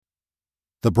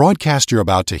The broadcast you're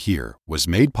about to hear was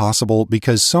made possible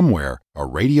because somewhere a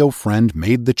radio friend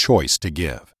made the choice to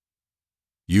give.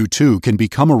 You too can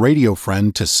become a radio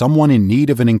friend to someone in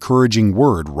need of an encouraging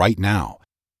word right now.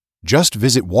 Just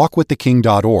visit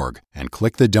walkwiththeking.org and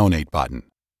click the donate button.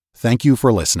 Thank you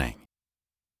for listening.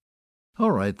 All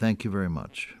right, thank you very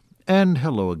much. And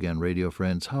hello again, radio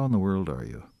friends. How in the world are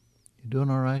you? You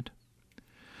doing all right?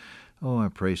 Oh, I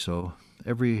pray so.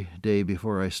 Every day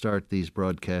before I start these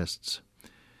broadcasts,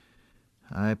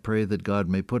 I pray that God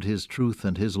may put His truth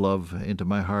and His love into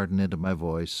my heart and into my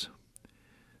voice,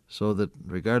 so that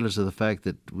regardless of the fact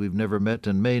that we've never met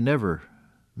and may never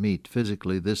meet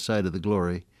physically this side of the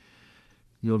glory,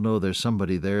 you'll know there's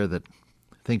somebody there that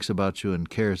thinks about you and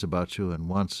cares about you and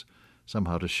wants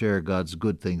somehow to share God's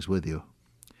good things with you.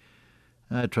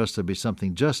 I trust there'll be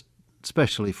something just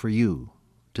specially for you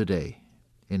today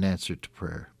in answer to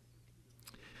prayer.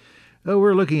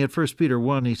 We're looking at 1 Peter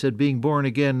 1. He said, being born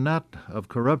again, not of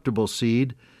corruptible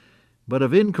seed, but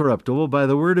of incorruptible by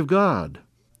the word of God,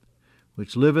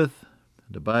 which liveth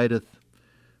and abideth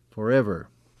forever.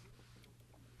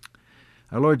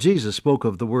 Our Lord Jesus spoke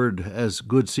of the word as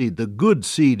good seed. The good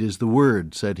seed is the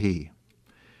word, said He.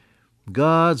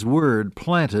 God's word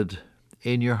planted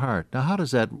in your heart. Now, how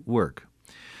does that work?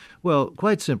 Well,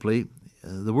 quite simply,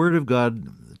 the word of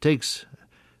God takes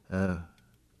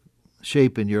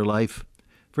shape in your life.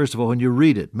 First of all, when you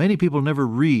read it. Many people never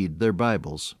read their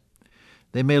Bibles.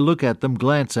 They may look at them,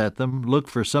 glance at them, look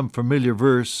for some familiar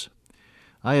verse.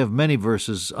 I have many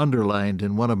verses underlined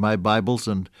in one of my Bibles,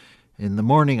 and in the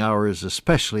morning hours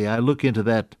especially, I look into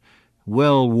that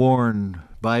well-worn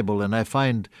Bible, and I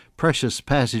find precious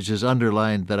passages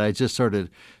underlined that I just sort of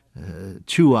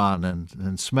chew on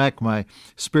and smack my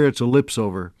spiritual lips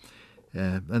over.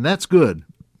 And that's good.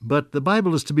 But the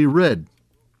Bible is to be read.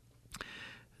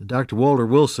 Dr. Walter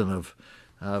Wilson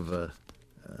of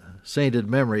sainted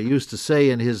memory used to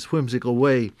say in his whimsical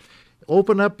way,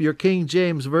 open up your King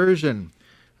James Version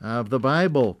of the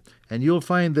Bible, and you'll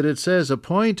find that it says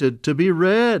appointed to be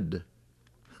read.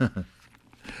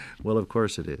 Well, of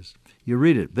course it is. You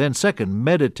read it. Then second,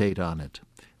 meditate on it.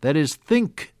 That is,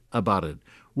 think about it.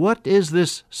 What is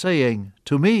this saying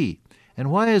to me? And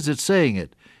why is it saying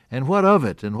it? And what of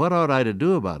it? And what ought I to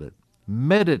do about it?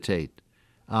 Meditate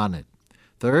on it.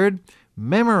 Third,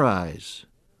 memorize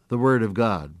the Word of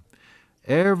God.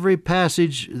 Every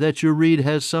passage that you read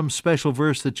has some special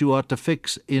verse that you ought to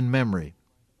fix in memory.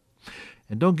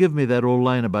 And don't give me that old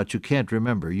line about you can't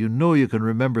remember. You know you can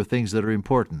remember things that are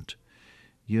important.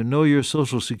 You know your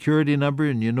Social Security number,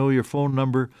 and you know your phone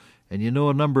number, and you know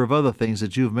a number of other things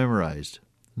that you've memorized.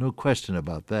 No question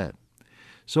about that.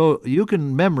 So you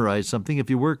can memorize something if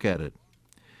you work at it.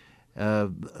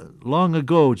 Long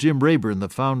ago, Jim Rayburn, the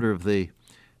founder of the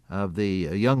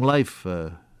Young Life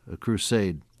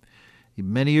Crusade,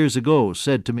 many years ago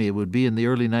said to me, it would be in the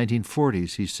early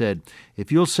 1940s, he said,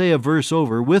 if you'll say a verse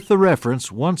over with the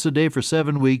reference once a day for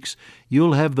 7 weeks,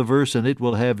 you'll have the verse and it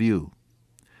will have you.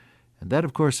 And that,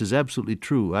 of course, is absolutely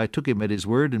true. I took him at his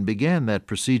word and began that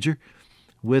procedure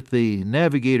with the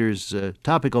Navigator's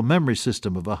topical memory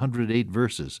system of 108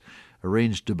 verses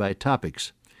arranged by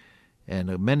topics.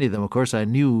 And many of them, of course, I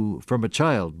knew from a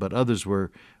child, but others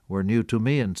were new to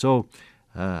me. And so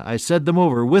I said them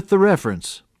over with the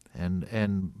reference.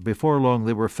 And before long,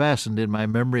 they were fastened in my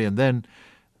memory. And then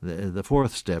the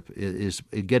fourth step is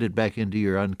get it back into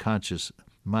your unconscious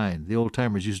mind. The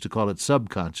old-timers used to call it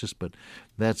subconscious, but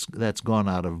that's gone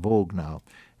out of vogue now.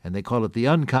 And they call it the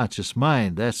unconscious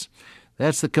mind. That's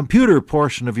the computer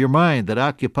portion of your mind that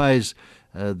occupies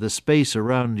the space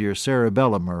around your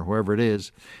cerebellum or wherever it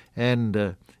is.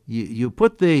 And you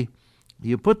put the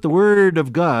Word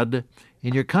of God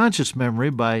in your conscious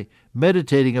memory by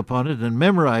meditating upon it and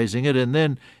memorizing it, and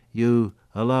then you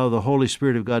allow the Holy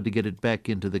Spirit of God to get it back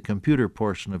into the computer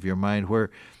portion of your mind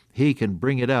where He can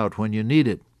bring it out when you need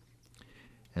it.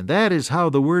 And that is how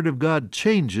the Word of God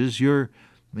changes your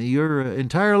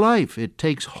entire life. It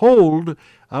takes hold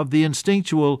of the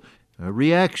instinctual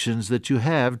reactions that you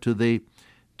have to the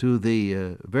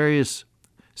various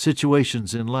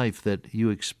situations in life that you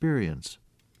experience.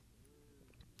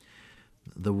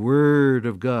 The Word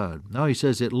of God. Now he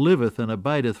says, it liveth and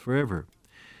abideth forever.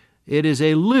 It is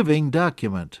a living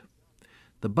document.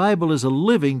 The Bible is a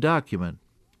living document.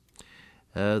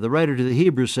 The writer to the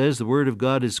Hebrews says the Word of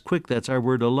God is quick. That's our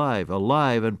word alive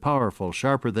and powerful,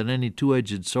 sharper than any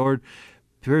two-edged sword,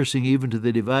 piercing even to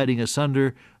the dividing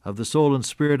asunder of the soul and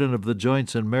spirit and of the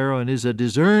joints and marrow, and is a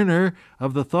discerner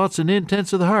of the thoughts and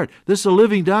intents of the heart. This is a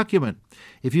living document.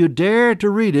 If you dare to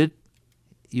read it,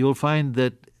 you'll find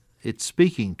that it's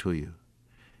speaking to you.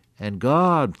 And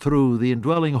God, through the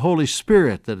indwelling Holy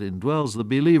Spirit that indwells the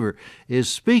believer, is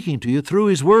speaking to you through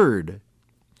His Word.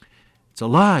 It's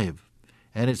alive,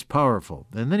 and it's powerful.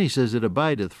 And then He says it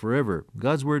abideth forever.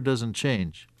 God's Word doesn't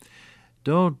change.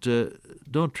 Don't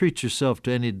treat yourself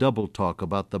to any double talk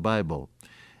about the Bible.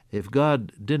 If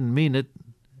God didn't mean it,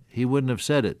 He wouldn't have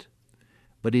said it.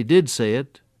 But He did say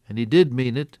it, and He did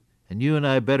mean it, and you and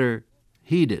I better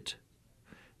heed it.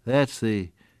 That's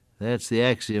the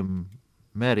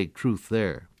axiomatic truth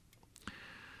there.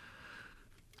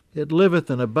 It liveth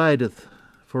and abideth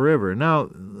forever. Now,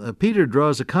 Peter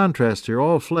draws a contrast here.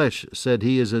 All flesh, said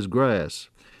he, is as grass,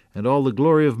 and all the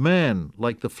glory of man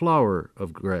like the flower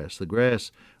of grass. The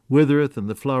grass withereth, and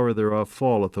the flower thereof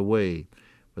falleth away.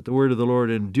 But the word of the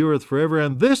Lord endureth forever,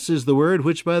 and this is the word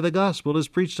which by the gospel is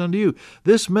preached unto you.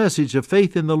 This message of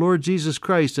faith in the Lord Jesus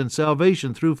Christ and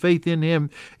salvation through faith in Him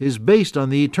is based on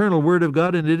the eternal Word of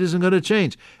God, and it isn't going to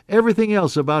change. Everything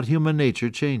else about human nature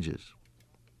changes.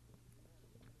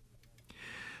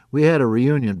 We had a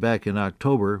reunion back in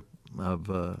October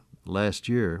of last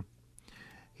year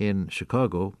in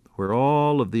Chicago, where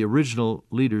all of the original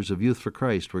leaders of Youth for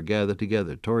Christ were gathered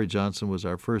together. Torrey Johnson was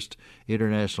our first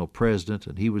international president,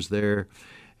 and he was there,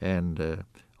 and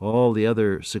all the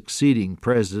other succeeding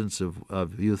presidents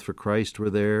of Youth for Christ were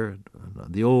there.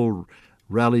 The old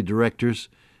rally directors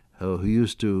who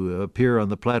used to appear on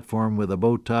the platform with a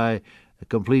bow tie,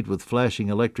 complete with flashing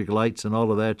electric lights and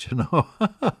all of that,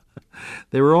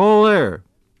 they were all there.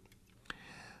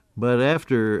 But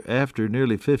after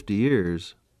nearly 50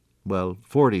 years, well,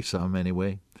 40-some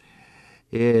anyway,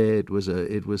 it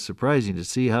was surprising to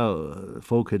see how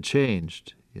folk had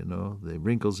changed. The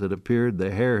wrinkles had appeared, the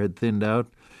hair had thinned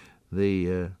out,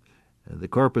 the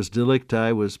corpus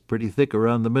delicti was pretty thick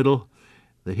around the middle,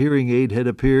 the hearing aid had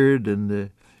appeared, and the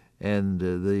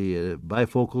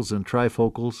bifocals and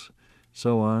trifocals,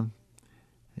 so on.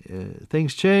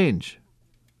 Things change.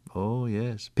 Oh,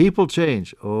 yes. People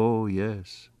change. Oh,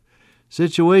 yes.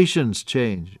 Situations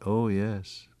change. Oh,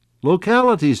 yes.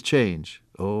 Localities change.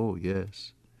 Oh,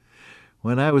 yes.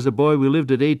 When I was a boy, we lived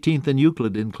at 18th and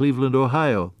Euclid in Cleveland,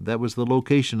 Ohio. That was the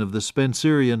location of the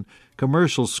Spencerian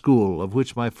Commercial School, of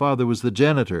which my father was the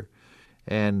janitor.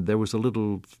 And there was a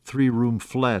little 3-room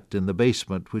flat in the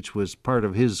basement, which was part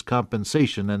of his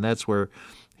compensation, and that's where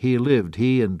he lived.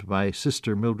 He and my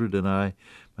sister Mildred and I.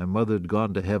 My mother had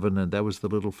gone to heaven, and that was the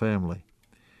little family.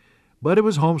 But it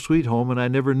was home sweet home, and I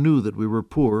never knew that we were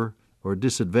poor or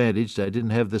disadvantaged. I didn't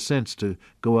have the sense to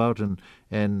go out and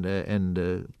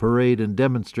parade and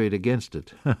demonstrate against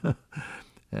it. I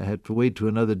had to wait to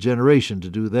another generation to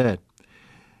do that.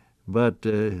 But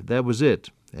that was it.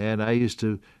 And I used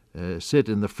to sit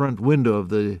in the front window of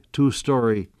the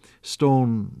 2-story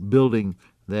stone building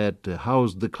that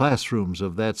housed the classrooms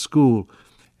of that school,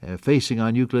 facing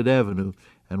on Euclid Avenue,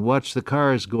 and watch the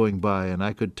cars going by, and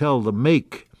I could tell the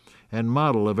make and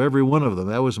model of every one of them.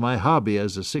 That was my hobby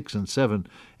as a 6 and 7,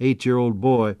 8-year-old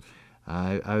boy.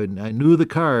 I knew the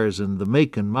cars and the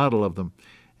make and model of them.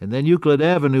 And then Euclid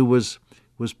Avenue was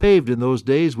paved in those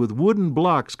days with wooden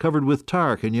blocks covered with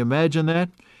tar. Can you imagine that?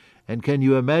 And can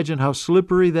you imagine how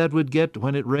slippery that would get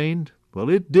when it rained? Well,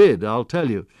 it did, I'll tell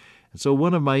you. And so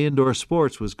one of my indoor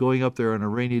sports was going up there on a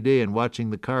rainy day and watching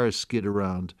the cars skid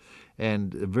around,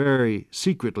 and very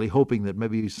secretly hoping that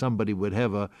maybe somebody would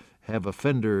have a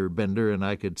fender bender and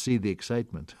I could see the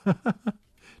excitement.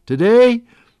 Today,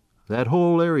 that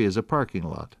whole area is a parking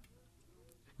lot.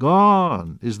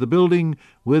 Gone is the building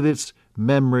with its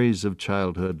memories of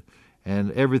childhood,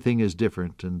 and everything is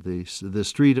different. And the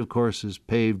street, of course, is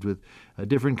paved with a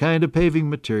different kind of paving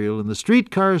material, and the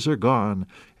streetcars are gone,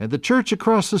 and the church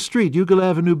across the street, Euclid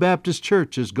Avenue Baptist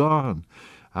Church, is gone.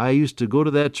 I used to go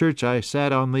to that church. I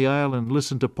sat on the aisle and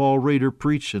listened to Paul Rader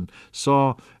preach and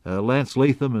saw Lance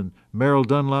Latham and Merrill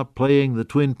Dunlop playing the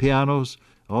twin pianos,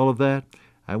 all of that.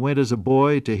 I went as a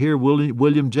boy to hear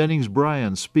William Jennings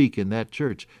Bryan speak in that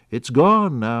church. It's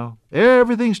gone now.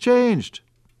 Everything's changed.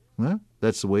 Well,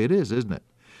 that's the way it is, isn't it?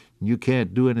 You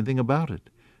can't do anything about it.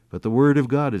 But the Word of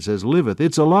God, it says, liveth.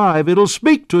 It's alive. It'll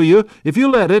speak to you if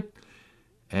you let it.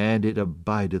 And it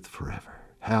abideth forever.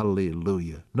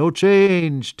 Hallelujah. No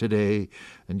change today.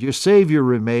 And your Savior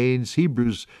remains.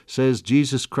 Hebrews says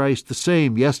Jesus Christ the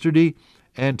same yesterday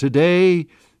and today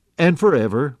and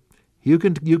forever. You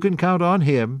can count on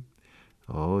Him.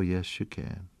 Oh, yes, you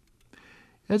can.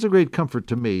 That's a great comfort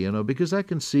to me, because I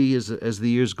can see as the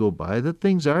years go by that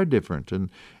things are different and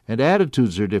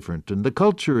attitudes are different and the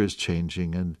culture is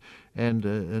changing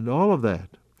and all of that.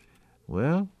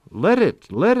 Well, let it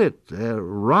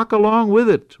rock along with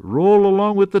it, roll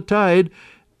along with the tide.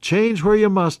 Change where you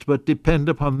must, but depend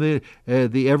upon the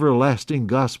everlasting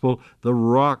gospel, the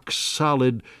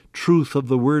rock-solid truth of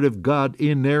the Word of God,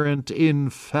 inerrant,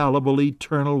 infallible,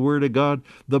 eternal Word of God,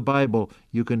 the Bible.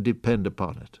 You can depend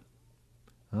upon it.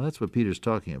 Now, that's what Peter's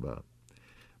talking about.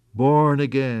 Born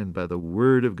again by the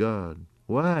Word of God.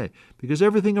 Why? Because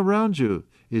everything around you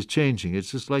is changing.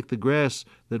 It's just like the grass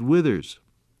that withers.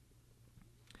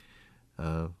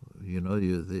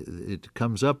 It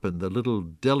comes up and the little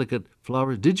delicate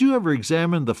flowers. Did you ever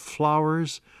examine the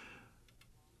flowers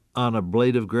on a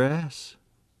blade of grass?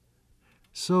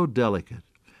 So delicate.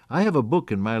 I have a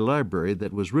book in my library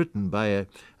that was written by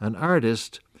an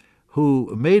artist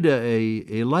who made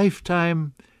a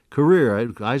lifetime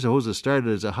career. I suppose it started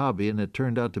as a hobby and it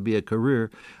turned out to be a career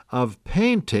of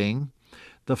painting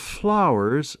the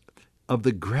flowers of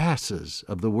the grasses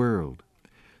of the world.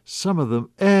 Some of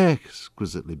them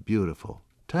exquisitely beautiful.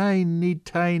 Tiny,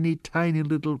 tiny, tiny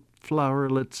little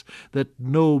flowerlets that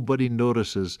nobody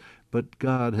notices, but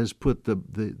God has put the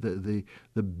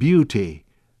beauty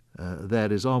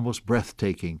that is almost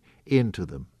breathtaking into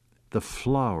them. The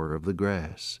flower of the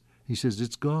grass. He says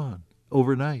it's gone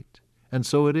overnight, and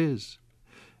so it is.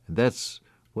 And that's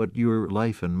what your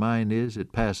life and mine is.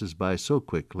 It passes by so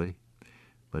quickly,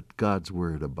 but God's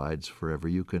Word abides forever.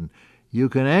 You can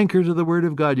anchor to the Word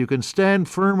of God. You can stand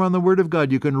firm on the Word of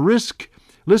God. You can risk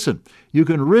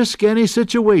any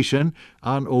situation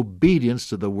on obedience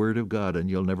to the Word of God, and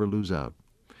you'll never lose out.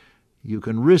 You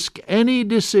can risk any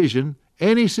decision,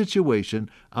 any situation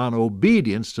on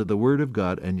obedience to the Word of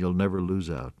God, and you'll never lose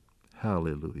out.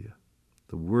 Hallelujah.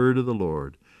 The Word of the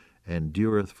Lord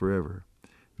endureth forever.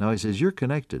 Now he says, you're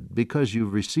connected because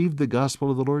you've received the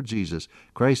gospel of the Lord Jesus.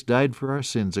 Christ died for our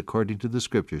sins according to the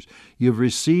Scriptures. You've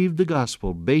received the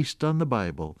gospel based on the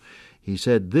Bible. He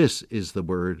said, this is the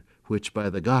word which by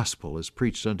the gospel is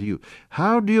preached unto you.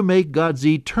 How do you make God's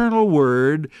eternal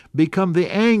word become the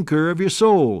anchor of your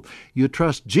soul? You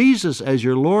trust Jesus as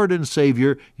your Lord and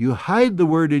Savior. You hide the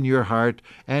word in your heart,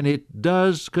 and it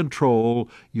does control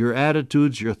your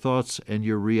attitudes, your thoughts, and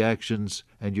your reactions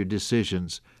and your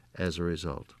decisions as a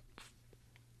result.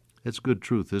 It's good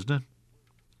truth, isn't it?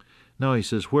 Now he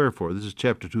says, wherefore, this is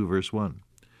chapter 2, verse 1.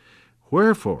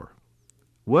 Wherefore,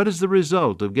 what is the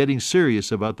result of getting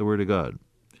serious about the Word of God?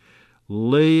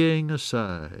 Laying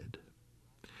aside.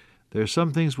 There are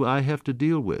some things I have to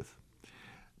deal with.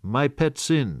 My pet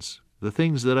sins, the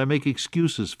things that I make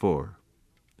excuses for.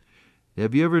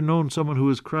 Have you ever known someone who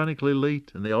was chronically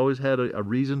late and they always had a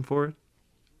reason for it?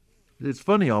 It's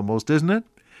funny almost, isn't it?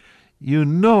 You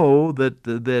know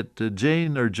that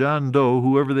Jane or John Doe,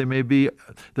 whoever they may be,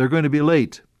 they're going to be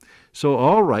late. So,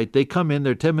 all right, they come in,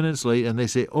 they're 10 minutes late, and they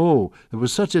say, oh, there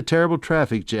was such a terrible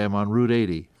traffic jam on Route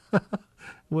 80.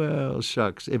 Well,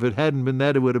 shucks, if it hadn't been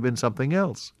that, it would have been something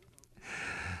else.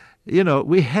 You know,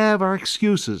 we have our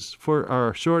excuses for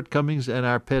our shortcomings and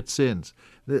our pet sins.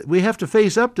 We have to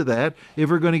face up to that if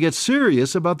we're going to get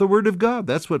serious about the Word of God.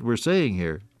 That's what we're saying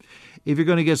here. If you're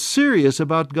going to get serious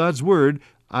about God's Word,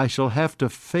 I shall have to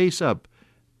face up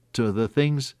to the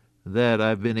things that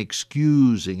I've been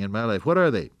excusing in my life. What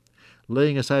are they?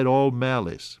 Laying aside all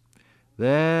malice.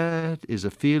 That is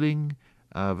a feeling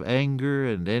of anger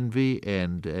and envy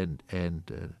and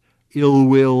ill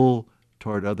will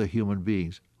toward other human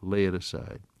beings. Lay it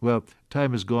aside. Well,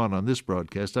 time is gone on this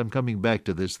broadcast. I'm coming back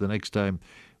to this the next time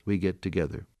we get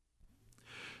together.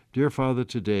 Dear Father,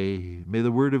 today, may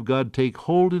the Word of God take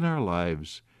hold in our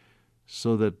lives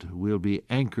so that we'll be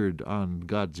anchored on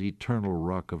God's eternal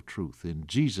rock of truth. In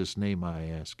Jesus' name I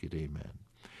ask it, amen.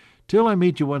 Till I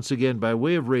meet you once again by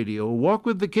way of radio, walk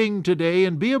with the King today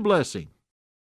and be a blessing.